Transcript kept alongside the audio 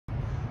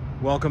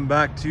Welcome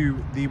back to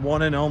the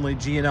one and only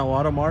G&L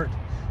Auto Mart,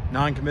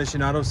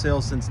 non-commissioned auto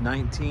sales since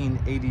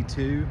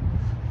 1982.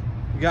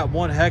 We got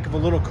one heck of a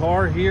little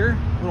car here,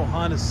 little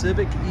Honda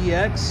Civic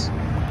EX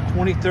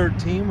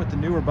 2013 with the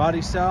newer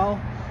body style.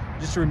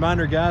 Just a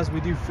reminder, guys,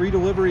 we do free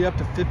delivery up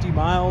to 50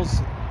 miles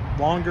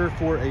longer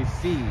for a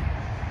fee.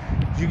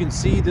 As you can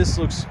see, this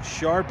looks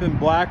sharp and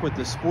black with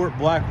the sport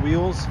black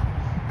wheels.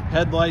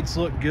 Headlights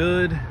look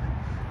good.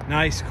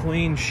 Nice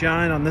clean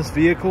shine on this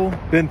vehicle.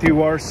 Been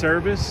through our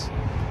service.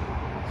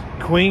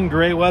 Queen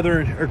gray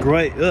leather or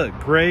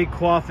gray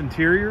cloth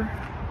interior.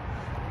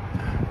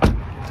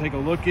 Take a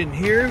look in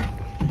here.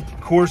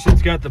 Of course,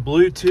 it's got the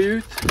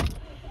Bluetooth.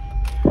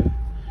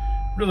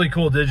 Really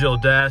cool digital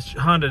dash.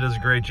 Honda does a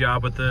great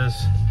job with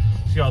this.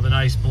 See all the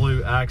nice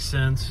blue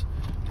accents.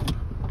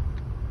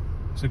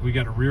 Looks like we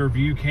got a rear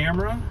view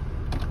camera,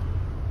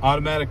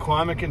 automatic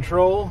climate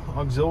control,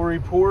 auxiliary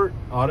port,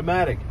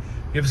 automatic.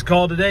 Give us a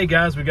call today,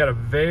 guys. We got a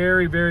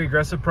very, very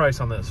aggressive price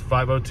on this.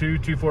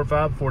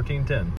 502-245-1410.